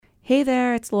Hey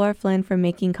there, it's Laura Flynn from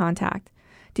Making Contact.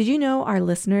 Did you know our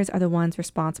listeners are the ones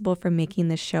responsible for making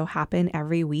this show happen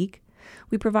every week?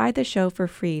 We provide the show for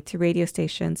free to radio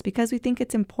stations because we think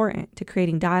it's important to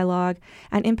creating dialogue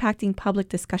and impacting public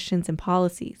discussions and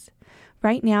policies.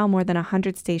 Right now, more than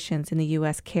 100 stations in the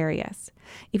U.S. carry us.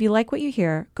 If you like what you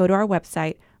hear, go to our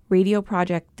website,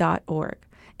 radioproject.org,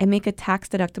 and make a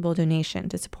tax-deductible donation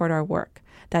to support our work.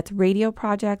 That's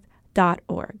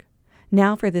radioproject.org.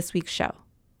 Now for this week's show.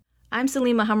 I'm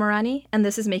Salima Hamarani, and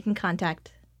this is Making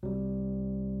Contact.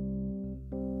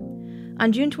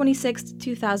 On June 26,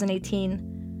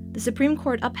 2018, the Supreme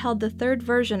Court upheld the third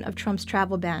version of Trump's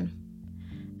travel ban.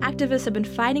 Activists have been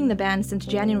fighting the ban since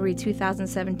January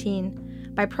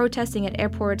 2017 by protesting at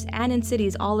airports and in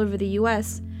cities all over the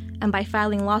U.S. and by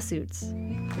filing lawsuits.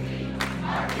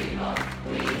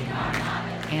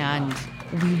 And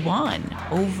we won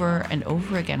over and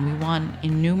over again. We won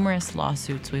in numerous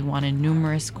lawsuits. We won in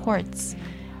numerous courts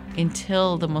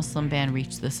until the Muslim ban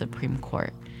reached the Supreme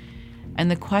Court.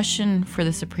 And the question for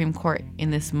the Supreme Court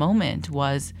in this moment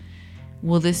was,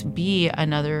 will this be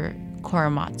another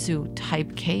Korematsu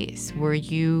type case where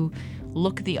you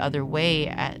look the other way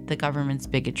at the government's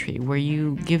bigotry, where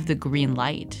you give the green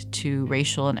light to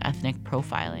racial and ethnic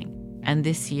profiling? And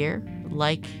this year,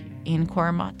 like in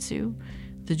Korematsu,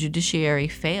 the judiciary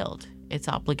failed its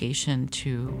obligation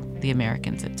to the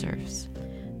Americans it serves.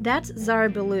 That's Zara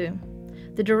Bilou,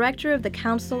 the director of the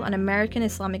Council on American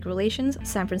Islamic Relations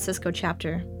San Francisco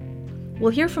chapter.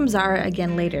 We'll hear from Zara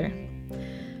again later.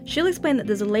 She'll explain that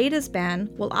this latest ban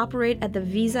will operate at the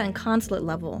visa and consulate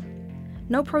level.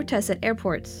 No protests at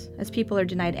airports, as people are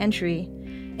denied entry.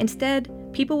 Instead,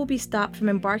 people will be stopped from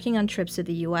embarking on trips to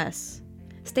the U.S.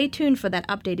 Stay tuned for that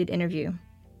updated interview.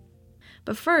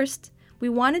 But first, we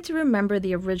wanted to remember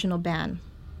the original ban.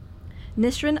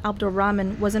 Nisrin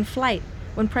Abdulrahman was in flight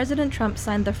when President Trump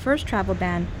signed the first travel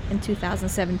ban in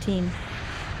 2017.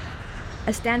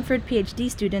 A Stanford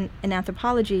PhD student in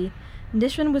anthropology,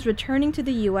 Nisrin was returning to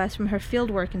the U.S. from her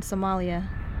fieldwork in Somalia.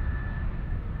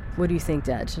 What do you think,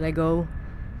 Dad? Should I go?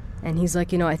 And he's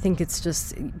like, I think it's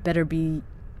just better be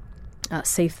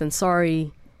safe than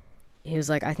sorry. He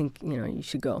was like, I think, you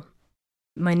should go.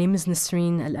 My name is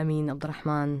Nisrin Al-Amin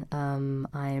Abdurrahman.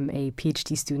 I am a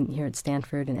PhD student here at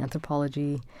Stanford in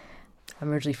anthropology. I'm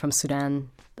originally from Sudan,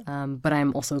 but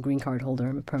I'm also a green card holder.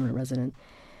 I'm a permanent resident.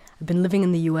 I've been living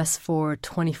in the U.S. for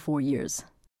 24 years.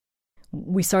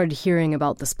 We started hearing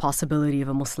about this possibility of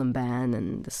a Muslim ban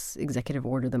and this executive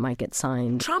order that might get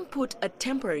signed. Trump put a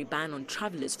temporary ban on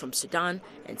travelers from Sudan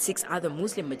and 6 other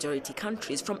Muslim-majority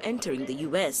countries from entering the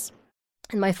U.S.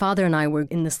 And my father and I were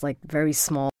in this very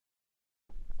small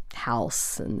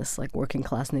house in this working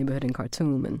class neighborhood in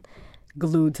Khartoum and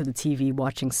glued to the TV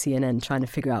watching CNN trying to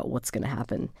figure out what's going to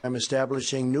happen. I'm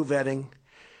establishing new vetting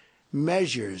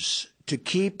measures to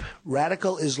keep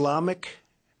radical Islamic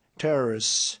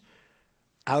terrorists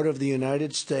out of the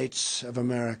United States of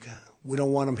America. We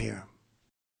don't want them here.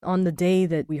 On the day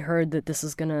that we heard that this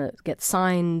was going to get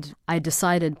signed, I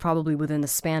decided probably within the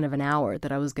span of an hour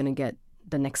that I was going to get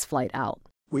the next flight out.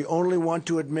 We only want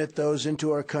to admit those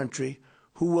into our country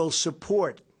who will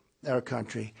support our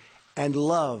country and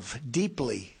love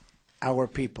deeply our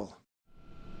people.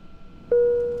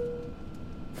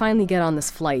 Finally get on this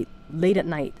flight late at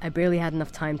night. I barely had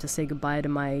enough time to say goodbye to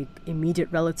my immediate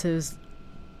relatives.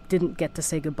 Didn't get to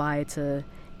say goodbye to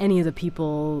any of the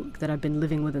people that I've been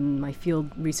living with in my field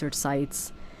research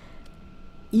sites.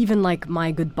 Even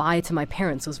my goodbye to my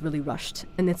parents was really rushed.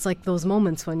 And it's those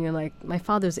moments when you're like, my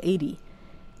father's 80.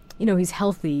 He's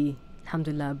healthy,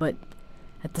 alhamdulillah, but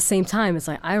at the same time, it's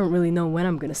I don't really know when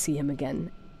I'm going to see him again.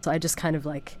 So I just kind of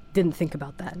didn't think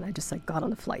about that. And I just got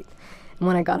on the flight. And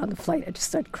when I got on the flight, I just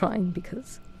started crying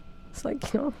because it's it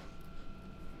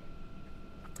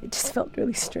just felt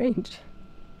really strange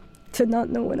to not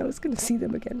know when I was going to see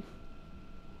them again.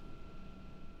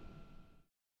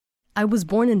 I was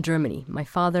born in Germany. My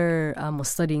father was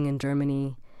studying in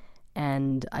Germany,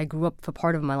 and I grew up for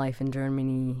part of my life in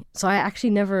Germany. So I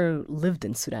actually never lived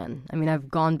in Sudan. I mean, I've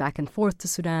gone back and forth to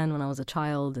Sudan when I was a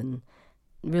child, and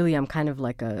really I'm kind of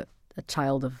like a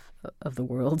child of the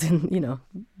world and,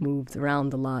 moved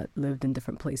around a lot, lived in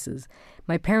different places.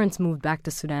 My parents moved back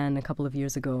to Sudan a couple of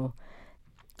years ago.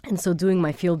 And so doing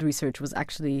my field research was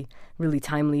actually really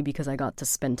timely because I got to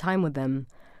spend time with them.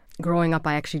 Growing up,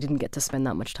 I actually didn't get to spend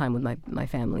that much time with my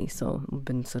family, so we've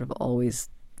been sort of always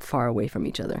far away from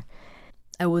each other.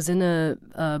 I was in a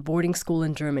boarding school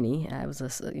in Germany. I was,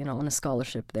 on a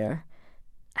scholarship there.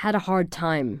 Had a hard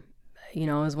time.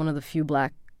 I was one of the few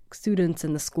black students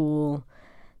in the school.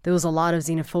 There was a lot of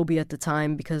xenophobia at the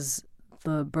time because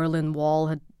the Berlin Wall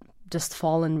had just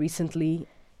fallen recently.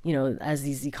 You know, as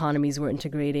these economies were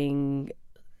integrating,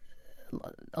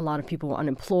 a lot of people were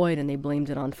unemployed and they blamed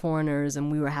it on foreigners,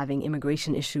 and we were having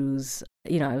immigration issues.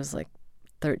 You know, I was like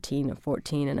 13 or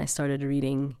 14 and I started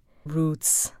reading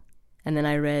Roots, and then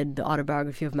I read the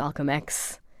autobiography of Malcolm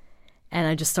X, and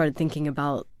I just started thinking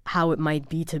about how it might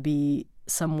be to be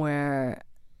somewhere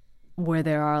where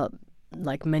there are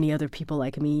like many other people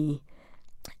like me.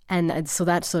 And so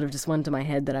that sort of just went to my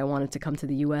head that I wanted to come to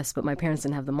the U.S., but my parents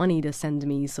didn't have the money to send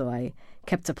me, so I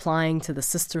kept applying to the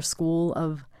sister school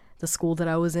of the school that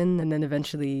I was in, and then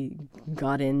eventually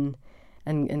got in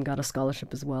and got a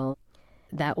scholarship as well.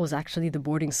 That was actually the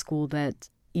boarding school that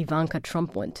Ivanka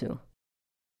Trump went to.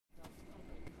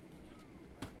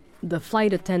 The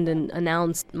flight attendant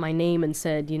announced my name and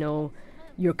said, you know,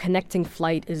 your connecting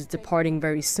flight is departing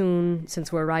very soon.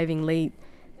 Since we're arriving late,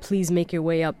 please make your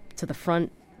way up to the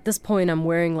front. At this point, I'm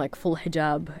wearing like full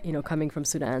hijab, you know, coming from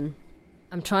Sudan.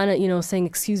 I'm trying to, you know, saying,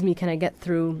 excuse me, can I get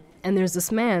through? And there's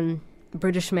this man,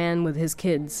 British man with his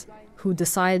kids, who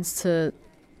decides to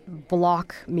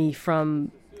block me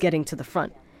from getting to the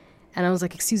front. And I was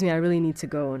like, excuse me, I really need to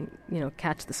go and, you know,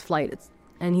 catch this flight.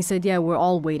 And he said, yeah, we're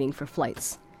all waiting for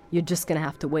flights. You're just going to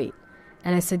have to wait.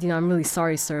 And I said, you know, I'm really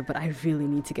sorry, sir, but I really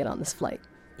need to get on this flight.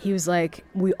 He was like,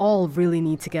 we all really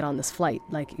need to get on this flight,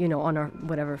 like, you know, on our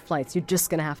whatever flights. You're just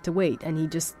going to have to wait. And he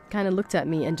just kind of looked at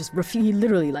me and just he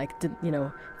literally, like, did, you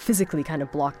know, physically kind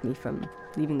of blocked me from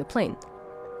leaving the plane.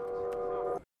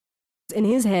 In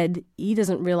his head, he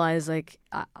doesn't realize, like,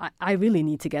 I really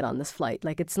need to get on this flight.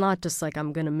 Like, it's not just like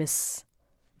I'm going to miss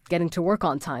getting to work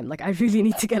on time. Like, I really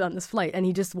need to get on this flight. And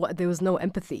he just, there was no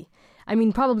empathy. I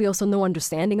mean, probably also no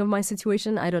understanding of my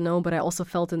situation. I don't know. But I also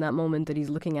felt in that moment that he's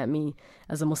looking at me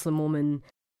as a Muslim woman.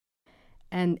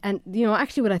 And you know,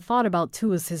 actually what I thought about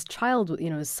too is his child, you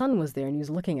know, his son was there and he was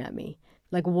looking at me.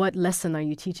 Like, what lesson are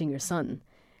you teaching your son?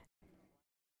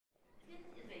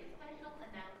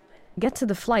 Get to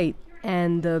the flight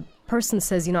and the person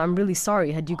says, you know, I'm really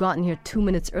sorry. Had you gotten here 2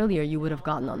 minutes earlier, you would have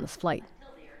gotten on this flight.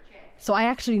 So I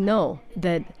actually know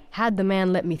that had the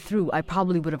man let me through, I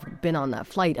probably would have been on that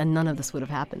flight and none of this would have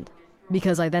happened,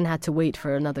 because I then had to wait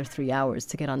for another 3 hours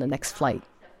to get on the next flight.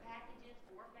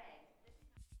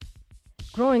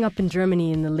 Growing up in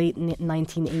Germany in the late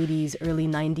 1980s, early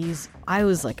 90s, I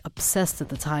was like obsessed at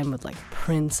the time with like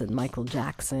Prince and Michael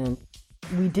Jackson.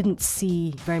 We didn't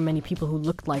see very many people who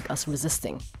looked like us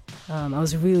resisting. I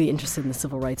was really interested in the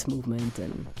civil rights movement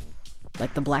and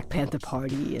like the Black Panther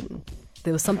Party, and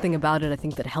there was something about it, I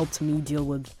think, that helped me deal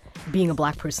with being a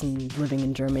black person living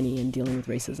in Germany and dealing with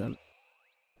racism.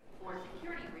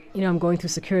 You know, I'm going through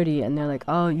security and they're like,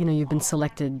 oh, you know, you've been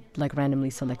selected, like randomly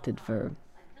selected for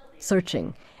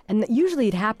searching. And usually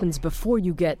it happens before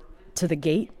you get to the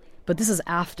gate, but this is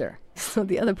after. So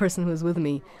the other person who was with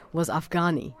me was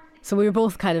Afghani. So we were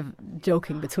both kind of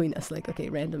joking between us, like, okay,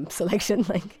 random selection,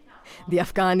 like the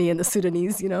Afghani and the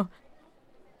Sudanese, you know.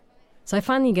 So I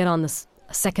finally get on this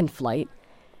second flight.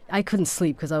 I couldn't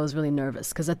sleep because I was really nervous,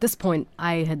 because at this point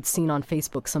I had seen on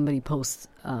Facebook somebody post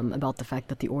about the fact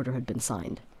that the order had been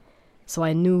signed. So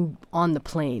I knew on the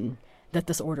plane that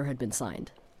this order had been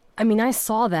signed. I mean, I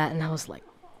saw that and I was like,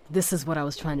 this is what I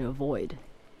was trying to avoid.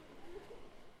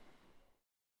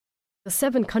 The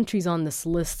 7 countries on this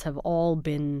list have all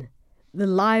been, the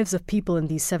lives of people in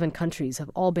these 7 countries have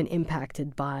all been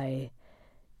impacted by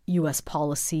U.S.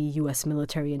 policy, U.S.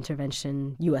 military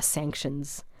intervention, U.S.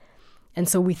 sanctions. And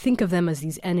so we think of them as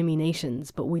these enemy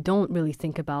nations, but we don't really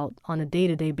think about, on a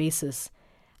day-to-day basis,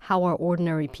 how are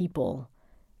ordinary people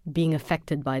being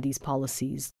affected by these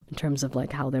policies in terms of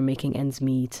like how they're making ends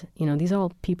meet. You know, these are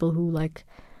all people who like,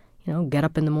 you know, get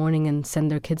up in the morning and send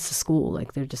their kids to school.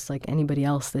 Like they're just like anybody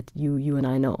else that you and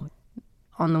I know.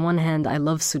 On the one hand, I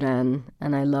love Sudan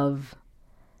and I love,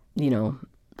 you know,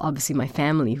 obviously my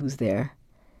family who's there.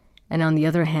 And on the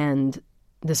other hand,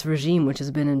 this regime, which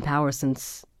has been in power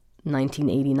since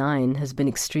 1989, has been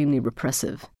extremely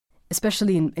repressive,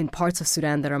 especially in parts of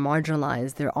Sudan that are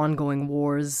marginalized. There are ongoing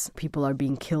wars. People are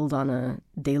being killed on a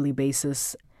daily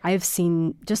basis. I've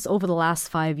seen just over the last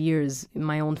 5 years in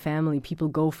my own family, people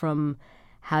go from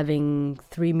having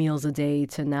 3 meals a day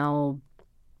to now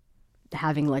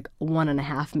having like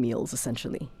 1.5 meals,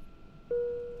 essentially.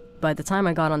 By the time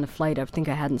I got on the flight, I think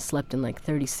I hadn't slept in like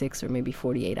 36 or maybe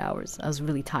 48 hours. I was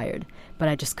really tired, but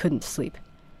I just couldn't sleep.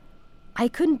 I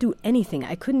couldn't do anything.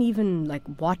 I couldn't even like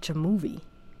watch a movie.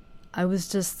 I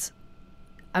was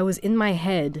in my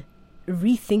head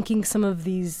rethinking some of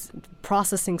these,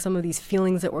 processing some of these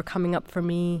feelings that were coming up for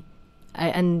me.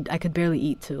 And I could barely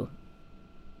eat too.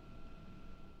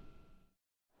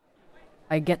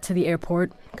 I get to the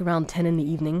airport around 10 in the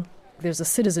evening. There's a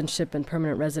citizenship and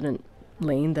permanent resident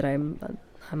lane that I'm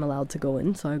allowed to go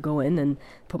in. So I go in and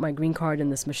put my green card in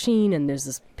this machine, and there's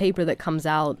this paper that comes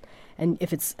out, and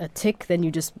if it's a tick, then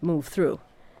you just move through.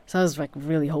 So I was like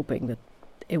really hoping that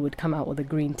it would come out with a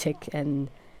green tick and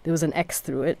there was an X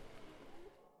through it.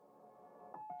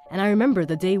 And I remember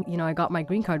the day, I got my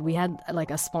green card, we had like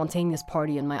a spontaneous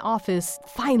party in my office.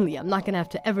 Finally, I'm not going to have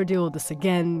to ever deal with this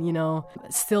again,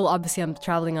 Still, obviously, I'm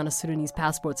traveling on a Sudanese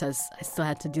passport, so I still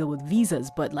had to deal with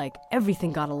visas, but like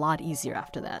everything got a lot easier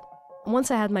after that. Once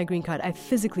I had my green card, I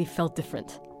physically felt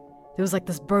different. There was like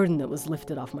this burden that was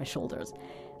lifted off my shoulders.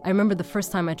 I remember the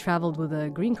first time I traveled with a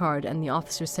green card and the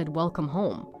officer said, "Welcome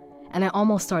home." And I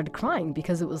almost started crying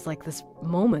because it was like this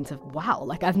moment of, wow,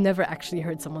 like I've never actually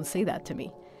heard someone say that to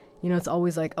me. It's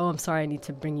always like, "Oh, I'm sorry, I need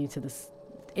to bring you to this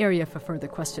area for further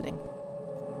questioning."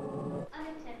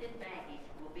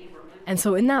 And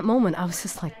so in that moment, I was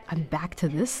just like, I'm back to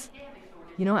this,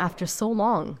 after so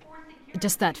long.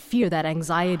 Just that fear, that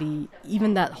anxiety,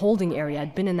 even that holding area.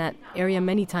 I'd been in that area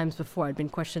many times before. I'd been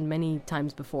questioned many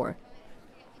times before.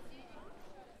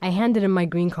 I handed him my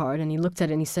green card and he looked at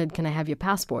it and he said, "Can I have your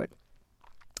passport?"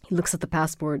 He looks at the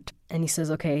passport and he says,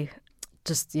 "Okay,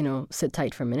 just, sit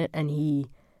tight for a minute." And he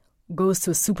goes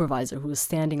to a supervisor who is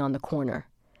standing on the corner.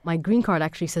 My green card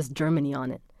actually says Germany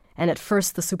on it. And at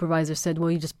first the supervisor said,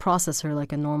 "Well, you just process her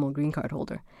like a normal green card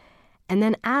holder." And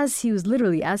then as he was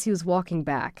walking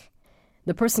back,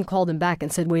 the person called him back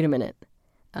and said, "Wait a minute.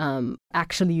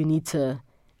 Actually, you need to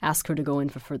ask her to go in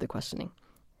for further questioning."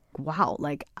 Wow,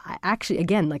 like I actually,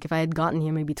 again, like if I had gotten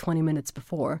here maybe 20 minutes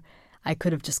before, I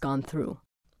could have just gone through.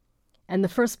 And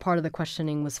the first part of the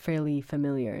questioning was fairly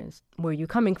familiar. Where are you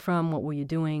coming from? What were you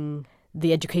doing?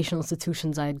 The educational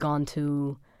institutions I had gone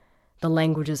to, the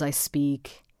languages I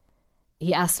speak.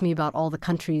 He asked me about all the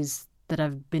countries that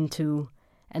I've been to.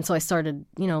 And so I started,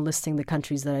 listing the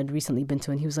countries that I'd recently been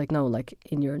to. And he was like, "No, like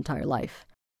in your entire life."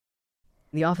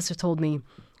 The officer told me,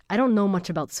 "I don't know much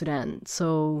about Sudan,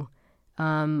 so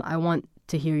I want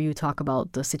to hear you talk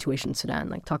about the situation in Sudan.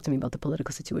 Like, talk to me about the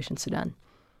political situation in Sudan."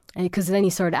 And because then he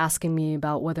started asking me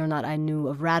about whether or not I knew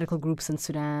of radical groups in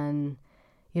Sudan,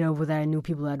 whether I knew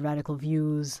people who had radical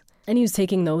views. And he was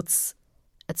taking notes.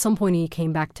 At some point, he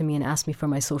came back to me and asked me for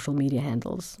my social media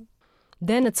handles.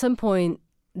 Then at some point,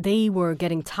 they were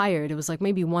getting tired. It was like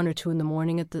maybe 1 or 2 in the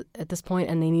morning at this point,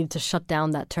 and they needed to shut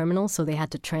down that terminal, so they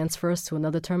had to transfer us to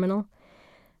another terminal.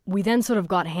 We then sort of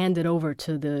got handed over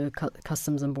to the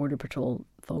Customs and Border Patrol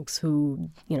folks who,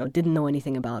 didn't know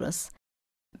anything about us.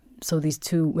 So these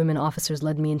 2 women officers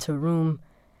led me into a room,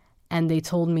 and they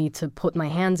told me to put my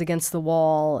hands against the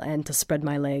wall and to spread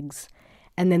my legs.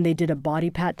 And then they did a body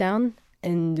pat down,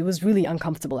 and it was really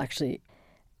uncomfortable, actually.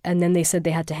 And then they said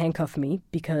they had to handcuff me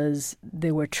because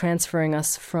they were transferring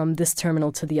us from this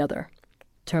terminal to the other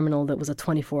terminal that was a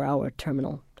 24-hour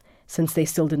terminal, since they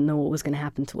still didn't know what was going to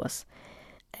happen to us.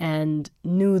 And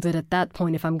knew that at that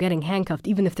point, if I'm getting handcuffed,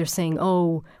 even if they're saying,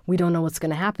 "Oh, we don't know what's going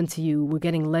to happen to you, we're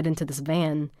getting led into this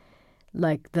van,"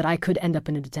 like that I could end up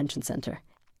in a detention center.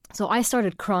 So I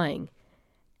started crying.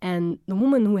 And the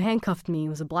woman who handcuffed me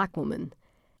was a black woman.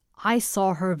 I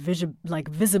saw her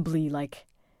visibly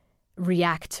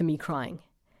react to me crying.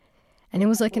 And it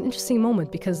was like an interesting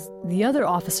moment because the other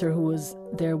officer who was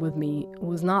there with me, who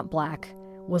was not black,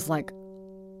 was like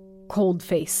cold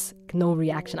face, no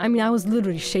reaction. I mean, I was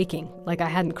literally shaking. Like I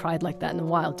hadn't cried like that in a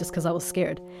while just because I was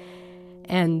scared.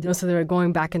 And so they were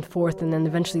going back and forth, and then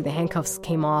eventually the handcuffs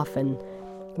came off and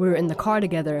we were in the car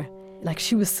together. Like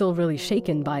she was still really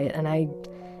shaken by it, and I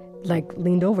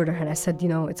leaned over to her and I said,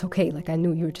 "It's okay. Like I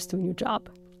knew you were just doing your job."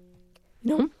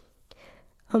 Because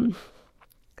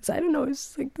I don't know, it's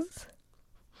just like this.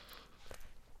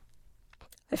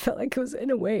 I felt like it was in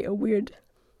a way a weird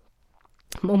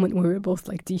moment where we were both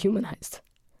dehumanized.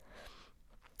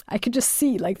 I could just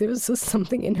see there was just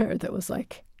something in her that was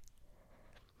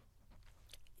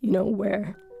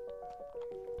where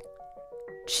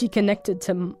she connected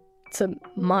to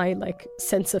my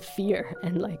sense of fear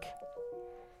and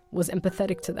was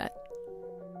empathetic to that.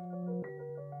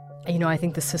 I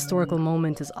think this historical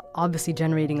moment is obviously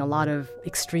generating a lot of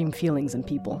extreme feelings in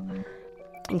people,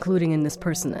 including in this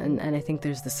person. And I think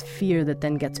there's this fear that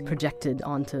then gets projected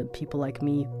onto people like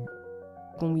me.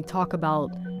 When we talk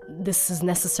about this is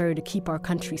necessary to keep our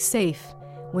country safe,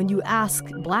 when you ask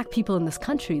black people in this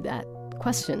country that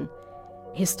question,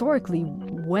 historically,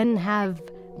 when have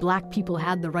black people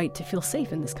had the right to feel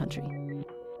safe in this country?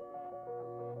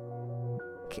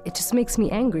 It just makes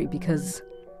me angry because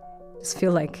I just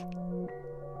feel like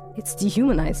it's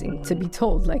dehumanizing to be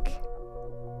told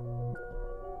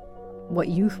what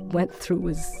you went through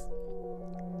is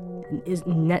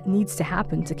needs to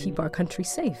happen to keep our country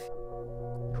safe.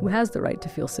 Who has the right to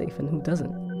feel safe and who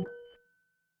doesn't?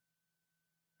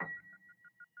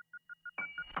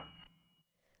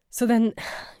 So then,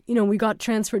 we got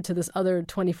transferred to this other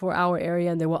 24-hour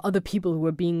area, and there were other people who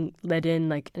were being let in,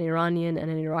 like an Iranian and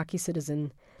an Iraqi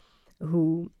citizen,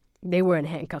 who they were in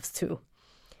handcuffs too.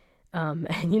 And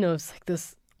it's like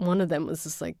this. One of them was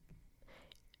just like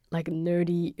a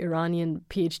nerdy Iranian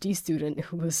PhD student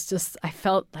who was just. I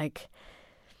felt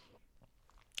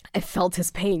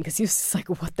his pain because he was just like,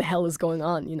 "What the hell is going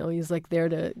on?" He was like there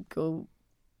to go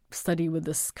study with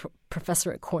this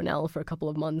professor at Cornell for a couple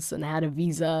of months and had a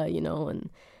visa, and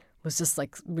was just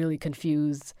like really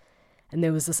confused. And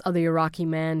there was this other Iraqi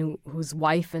man whose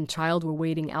wife and child were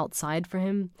waiting outside for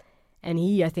him. And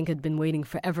he, I think, had been waiting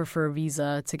forever for a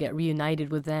visa to get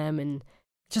reunited with them. And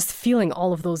just feeling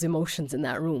all of those emotions in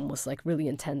that room was like really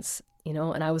intense,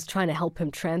 And I was trying to help him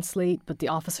translate, but the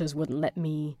officers wouldn't let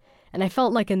me. And I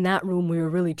felt like in that room we were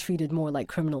really treated more like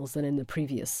criminals than in the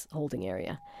previous holding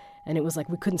area. And it was like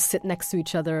we couldn't sit next to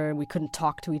each other. We couldn't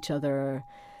talk to each other.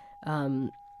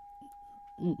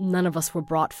 None of us were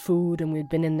brought food, and we'd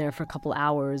been in there for a couple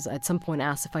hours. I at some point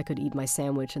asked if I could eat my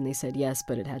sandwich, and they said yes,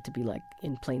 but it had to be like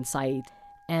in plain sight.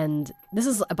 And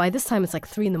by this time, it's like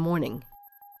 3 a.m.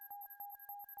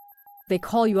 They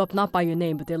call you up not by your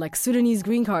name, but they're like, Sudanese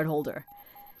green card holder.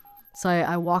 So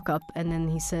I walk up, and then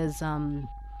he says, there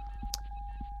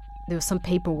was some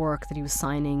paperwork that he was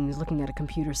signing. He was looking at a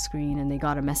computer screen, and they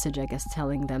got a message, I guess,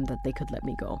 telling them that they could let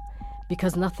me go.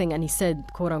 Because nothing, and he said,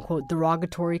 quote unquote,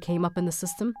 derogatory came up in the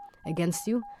system against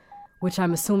you, which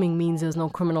I'm assuming means there's no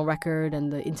criminal record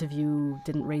and the interview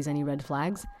didn't raise any red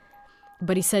flags.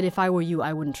 But he said, if I were you,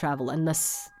 I wouldn't travel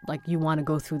unless, you want to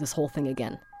go through this whole thing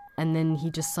again. And then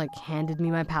he just, handed me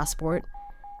my passport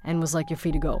and was like, you're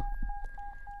free to go.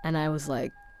 And I was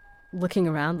looking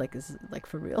around, is it,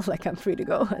 for real? I'm free to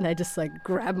go? And I just,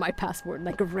 grabbed my passport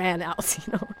and, ran out,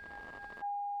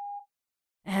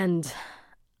 And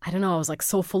I don't know, I was,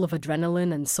 so full of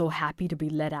adrenaline and so happy to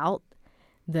be let out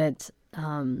that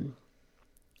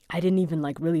I didn't even,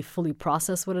 really fully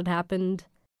process what had happened.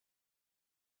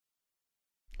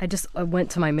 I went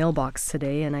to my mailbox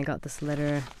today and I got this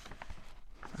letter.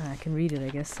 I can read it, I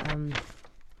guess.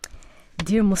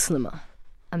 Dear Muslima,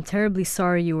 I'm terribly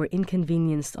sorry you were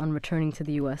inconvenienced on returning to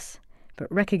the U.S.,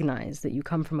 but recognize that you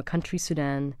come from a country,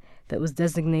 Sudan, that was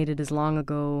designated as long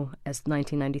ago as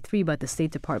 1993 by the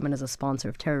State Department as a sponsor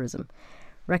of terrorism.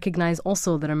 Recognize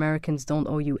also that Americans don't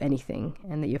owe you anything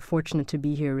and that you're fortunate to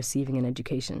be here receiving an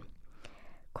education.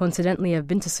 Coincidentally, I've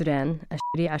been to Sudan, a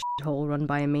shitty shithole run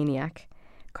by a maniac.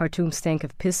 Khartoum stank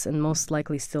of piss and most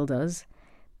likely still does.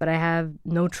 But I have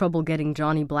no trouble getting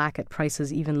Johnny Black at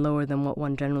prices even lower than what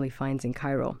one generally finds in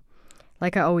Cairo.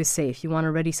 Like I always say, if you want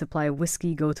a ready supply of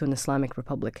whiskey, go to an Islamic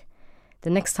republic. The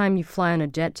next time you fly on a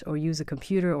jet or use a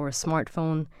computer or a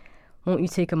smartphone, won't you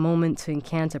take a moment to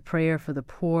incant a prayer for the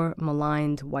poor,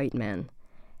 maligned white man?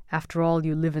 After all,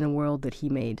 you live in a world that he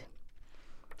made.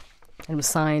 And it was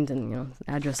signed and,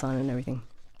 address on it and everything.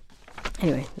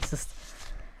 Anyway,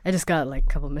 I just got it a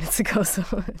couple minutes ago,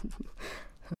 so...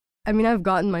 I mean, I've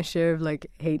gotten my share of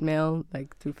hate mail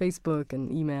through Facebook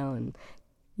and email, and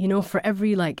for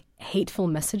every hateful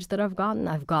message that I've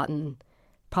gotten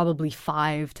probably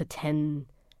 5 to 10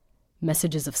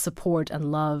 messages of support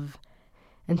and love,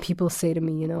 and people say to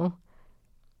me,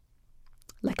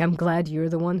 I'm glad you're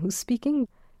the one who's speaking.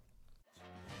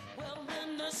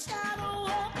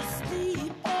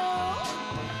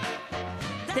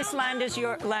 This Land is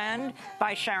Your Land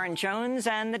by Sharon Jones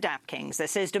and the Dap Kings.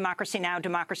 This is Democracy Now!,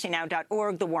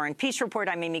 democracynow.org, The War and Peace Report.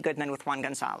 I'm Amy Goodman with Juan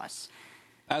Gonzalez.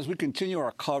 As we continue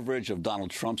our coverage of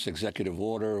Donald Trump's executive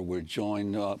order, we're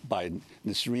joined by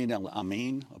Nisreen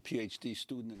El-Amin, a PhD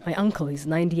student. My uncle, he's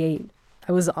 98.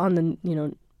 I was on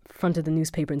the, front of the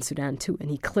newspaper in Sudan, too,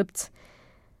 and he clipped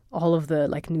all of the,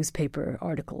 newspaper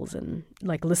articles and,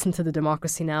 listened to the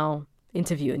Democracy Now!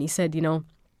 Interview. And he said,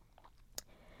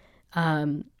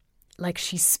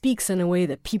 she speaks in a way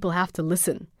that people have to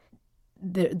listen.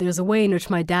 There's a way in which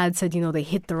my dad said, they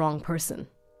hit the wrong person.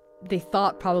 They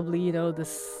thought probably,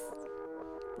 this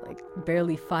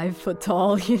barely 5 foot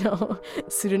tall,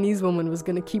 Sudanese woman was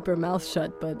going to keep her mouth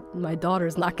shut, but my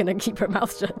daughter's not going to keep her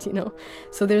mouth shut,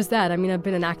 So there's that. I mean, I've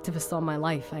been an activist all my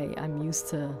life. I'm used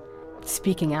to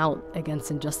speaking out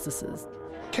against injustices.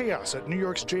 Chaos at New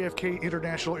York's JFK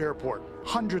International Airport.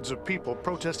 Hundreds of people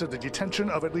protested the detention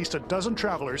of at least a dozen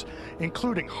travelers,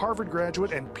 including Harvard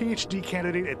graduate and PhD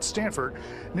candidate at Stanford,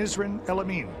 Nisreen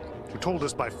El-Amin, who told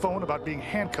us by phone about being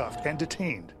handcuffed and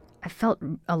detained. I felt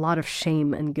a lot of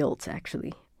shame and guilt,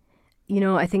 actually.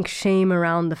 I think shame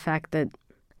around the fact that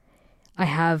I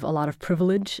have a lot of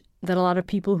privilege that a lot of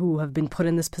people who have been put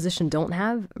in this position don't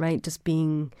have, right? Just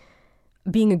being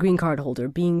a green card holder,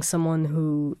 being someone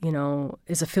who,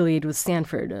 is affiliated with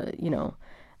Stanford,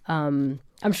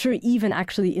 I'm sure even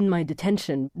actually in my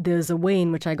detention, there's a way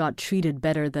in which I got treated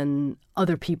better than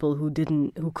other people who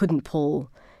couldn't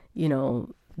pull,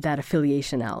 that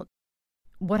affiliation out.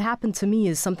 What happened to me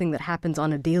is something that happens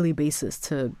on a daily basis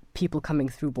to people coming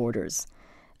through borders.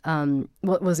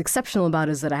 What was exceptional about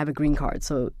it is that I have a green card.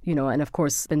 So, and of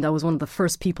course, and I was one of the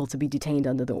first people to be detained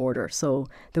under the order. So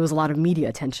there was a lot of media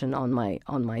attention on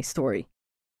my story.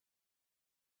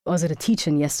 I was at a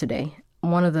teach-in yesterday.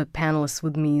 One of the panelists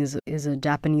with me is a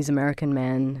Japanese-American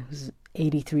man who's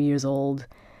 83 years old.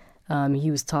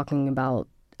 He was talking about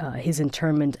his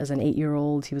internment as an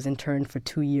 8-year-old. He was interned for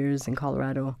 2 years in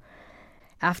Colorado.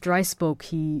 After I spoke,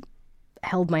 he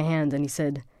held my hand and he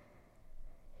said,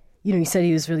 he said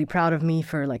he was really proud of me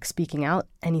for speaking out.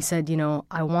 And he said,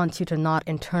 I want you to not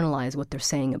internalize what they're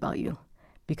saying about you,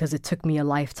 because it took me a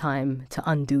lifetime to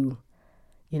undo,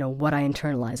 what I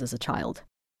internalized as a child.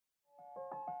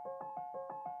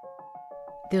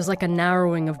 There's a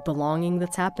narrowing of belonging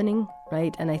that's happening,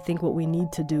 right? And I think what we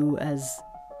need to do as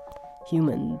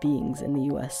human beings in the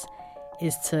U.S.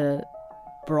 is to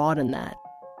broaden that.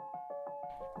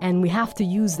 And we have to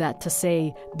use that to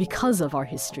say, because of our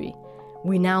history,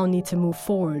 we now need to move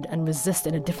forward and resist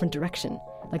in a different direction.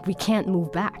 We can't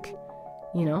move back,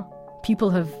 People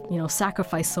have,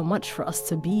 sacrificed so much for us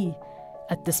to be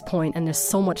at this point, and there's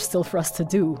so much still for us to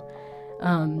do.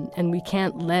 And we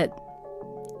can't let,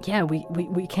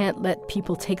 we can't let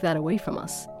people take that away from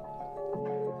us.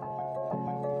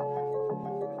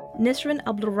 Nisrin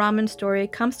Abdulrahman's story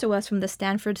comes to us from the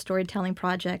Stanford Storytelling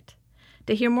Project.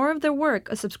 To hear more of their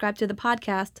work or subscribe to the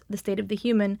podcast, The State of the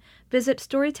Human, visit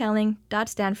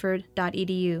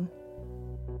storytelling.stanford.edu.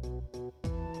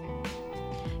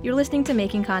 You're listening to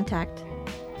Making Contact.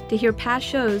 To hear past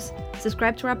shows,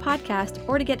 subscribe to our podcast,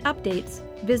 or to get updates,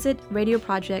 visit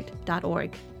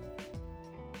radioproject.org.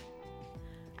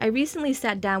 I recently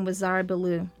sat down with Zara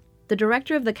Billoo, the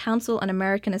director of the Council on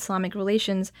American Islamic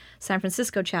Relations San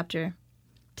Francisco chapter.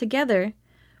 Together,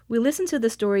 we listened to the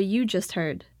story you just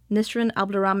heard, Nisrin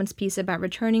Abdulrahman's piece about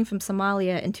returning from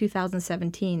Somalia in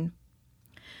 2017.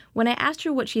 When I asked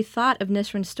her what she thought of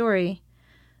Nisrin's story,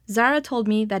 Zara told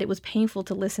me that it was painful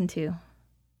to listen to.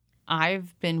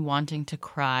 I've been wanting to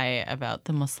cry about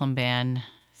the Muslim ban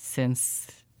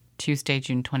since Tuesday,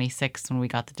 June 26th, when we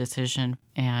got the decision,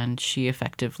 and she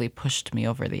effectively pushed me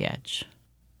over the edge.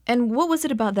 And what was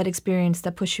it about that experience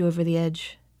that pushed you over the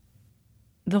edge?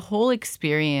 The whole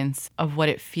experience of what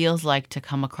it feels like to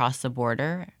come across the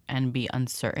border and be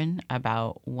uncertain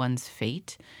about one's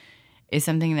fate is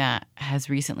something that has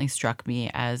recently struck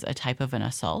me as a type of an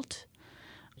assault.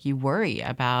 I worry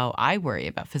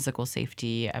about physical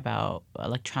safety, about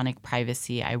electronic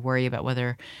privacy. I worry about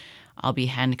whether I'll be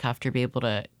handcuffed or be able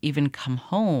to even come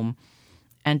home.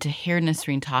 And to hear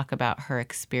Nisrin talk about her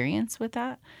experience with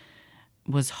that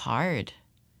was hard.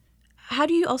 How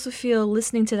do you also feel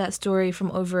listening to that story from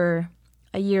over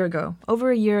a year ago,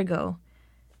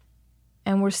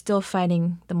 and we're still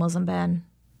fighting the Muslim ban?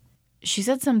 She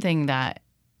said something that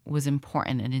was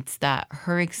important, and it's that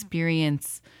her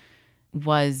experience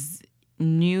was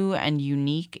new and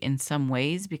unique in some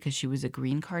ways because she was a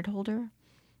green card holder,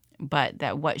 but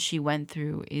that what she went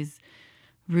through is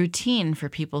routine for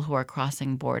people who are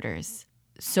crossing borders.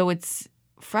 So it's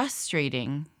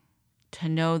frustrating to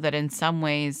know that in some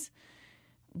ways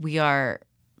we are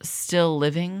still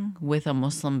living with a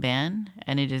Muslim ban,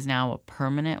 and it is now a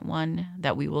permanent one,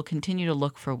 that we will continue to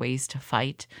look for ways to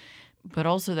fight, but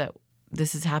also that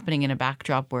this is happening in a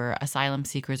backdrop where asylum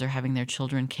seekers are having their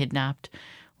children kidnapped,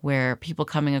 where people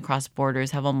coming across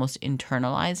borders have almost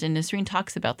internalized. And Nisrin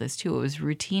talks about this too. It was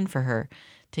routine for her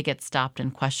to get stopped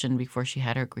and questioned before she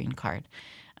had her green card.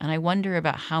 And I wonder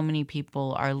about how many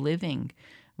people are living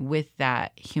with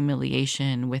that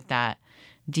humiliation, with that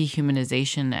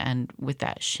dehumanization, and with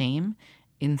that shame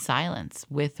in silence,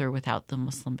 with or without the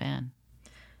Muslim ban.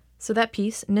 So that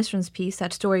piece, Nisrin's piece,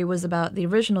 that story was about the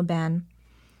original ban,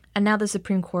 and now the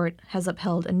Supreme Court has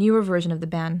upheld a newer version of the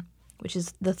ban, which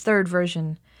is the third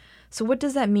version. So what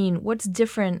does that mean? What's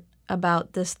different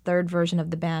about this third version of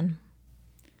the ban?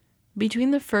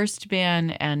 Between the first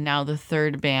ban and now the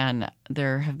third ban,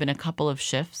 there have been a couple of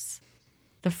shifts.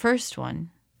 The first one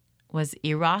was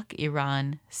Iraq,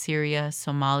 Iran, Syria,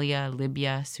 Somalia,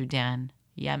 Libya, Sudan,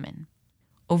 Yemen.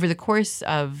 Over the course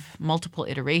of multiple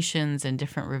iterations and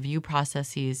different review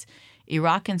processes,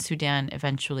 Iraq and Sudan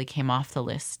eventually came off the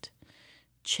list.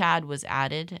 Chad was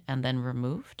added and then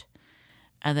removed.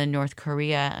 And then North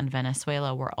Korea and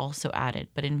Venezuela were also added,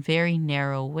 but in very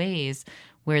narrow ways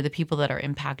where the people that are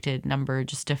impacted number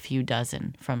just a few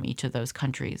dozen from each of those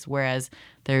countries, whereas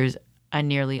there's a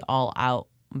nearly all-out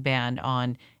ban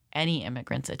on any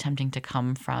immigrants attempting to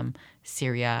come from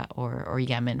Syria or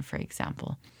Yemen, for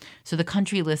example. So the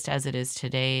country list as it is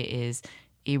today is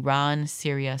Iran,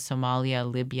 Syria,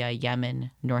 Somalia, Libya,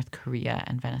 Yemen, North Korea,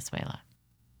 and Venezuela.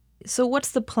 So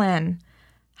what's the plan?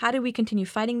 How do we continue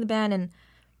fighting the ban, and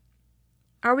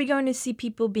are we going to see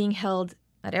people being held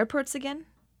at airports again?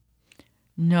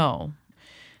 No.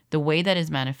 The way that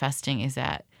is manifesting is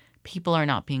that people are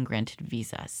not being granted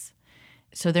visas.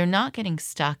 So they're not getting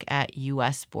stuck at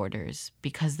U.S. borders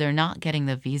because they're not getting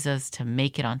the visas to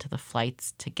make it onto the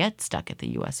flights to get stuck at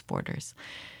the U.S. borders.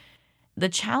 The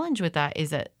challenge with that is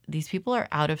that these people are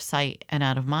out of sight and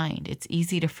out of mind. It's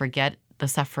easy to forget the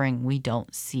suffering we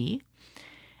don't see.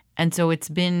 And so it's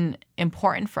been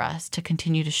important for us to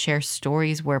continue to share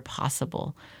stories where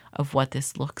possible of what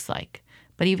this looks like.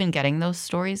 But even getting those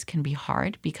stories can be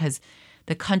hard because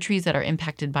the countries that are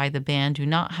impacted by the ban do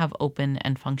not have open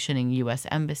and functioning U.S.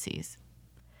 embassies.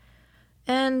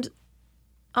 And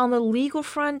on the legal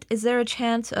front, is there a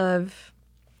chance of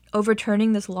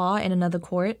overturning this law in another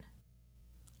court?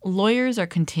 Lawyers are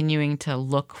continuing to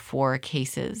look for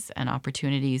cases and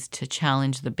opportunities to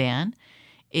challenge the ban.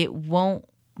 It won't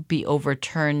be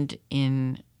overturned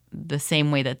in the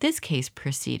same way that this case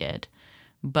proceeded,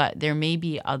 but there may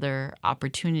be other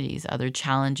opportunities, other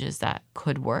challenges that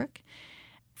could work.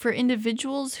 For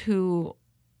individuals who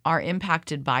are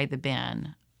impacted by the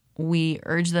ban, we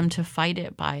urge them to fight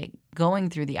it by going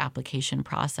through the application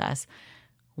process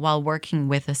while working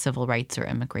with a civil rights or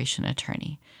immigration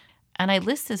attorney. And I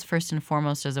list this first and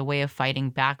foremost as a way of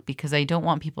fighting back because I don't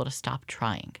want people to stop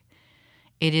trying.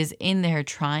 It is in their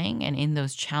trying and in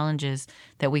those challenges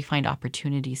that we find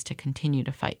opportunities to continue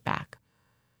to fight back.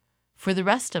 For the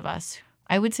rest of us,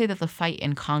 I would say that the fight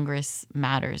in Congress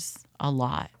matters a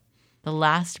lot. The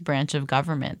last branch of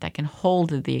government that can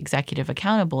hold the executive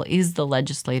accountable is the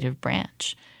legislative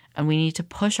branch. And we need to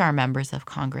push our members of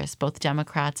Congress, both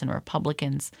Democrats and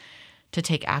Republicans, to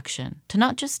take action, to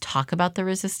not just talk about the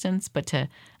resistance, but to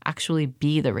actually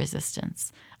be the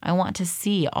resistance. I want to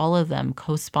see all of them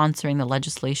co-sponsoring the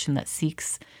legislation that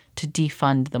seeks to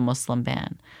defund the Muslim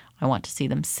ban. I want to see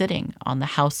them sitting on the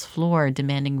House floor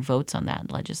demanding votes on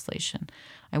that legislation.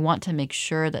 I want to make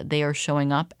sure that they are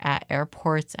showing up at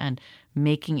airports and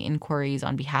making inquiries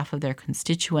on behalf of their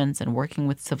constituents and working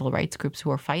with civil rights groups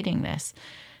who are fighting this.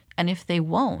 And if they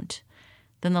won't,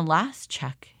 then the last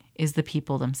check is the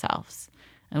people themselves.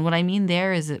 And what I mean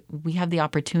there is that we have the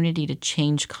opportunity to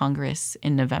change Congress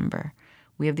in November.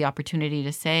 We have the opportunity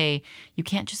to say, you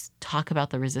can't just talk about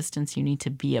the resistance, you need to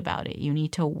be about it. You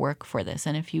need to work for this.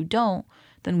 And if you don't,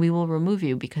 then we will remove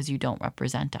you because you don't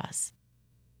represent us.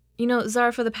 You know,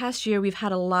 Zara, for the past year, we've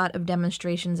had a lot of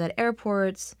demonstrations at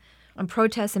airports, and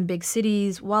protests in big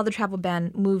cities while the travel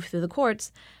ban moved through the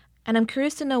courts. And I'm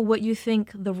curious to know what you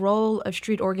think the role of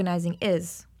street organizing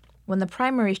is when the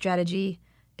primary strategy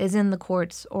is in the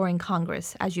courts or in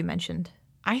Congress, as you mentioned.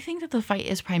 I think that the fight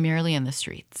is primarily in the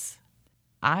streets.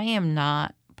 I am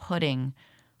not putting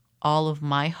all of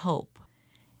my hope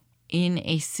in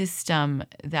a system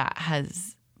that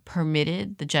has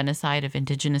permitted the genocide of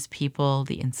indigenous people,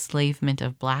 the enslavement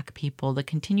of Black people, the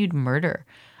continued murder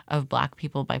of Black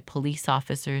people by police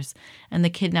officers, and the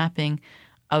kidnapping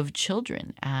of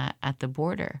children at the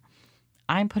border.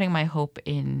 I'm putting my hope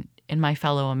in my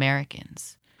fellow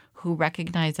Americans who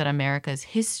recognize that America's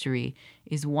history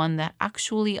is one that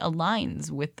actually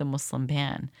aligns with the Muslim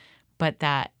ban, but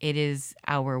that it is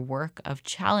our work of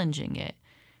challenging it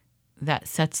that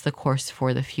sets the course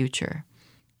for the future.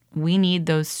 We need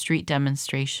those street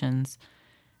demonstrations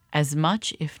as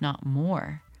much, if not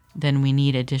more, than we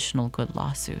need additional good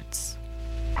lawsuits.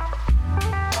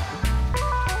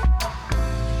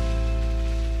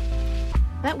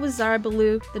 That was Zara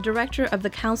Ballou, the director of the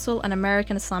Council on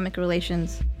American Islamic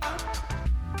Relations.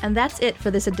 And that's it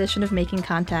for this edition of Making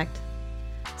Contact.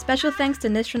 Special thanks to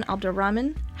Nisrin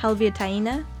Abdurrahman, Helvia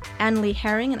Taina, Anne Lee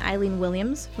Herring, and Eileen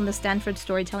Williams from the Stanford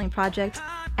Storytelling Project,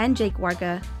 and Jake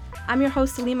Warga. I'm your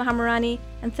host, Salima Hamarani,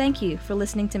 and thank you for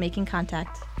listening to Making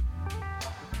Contact.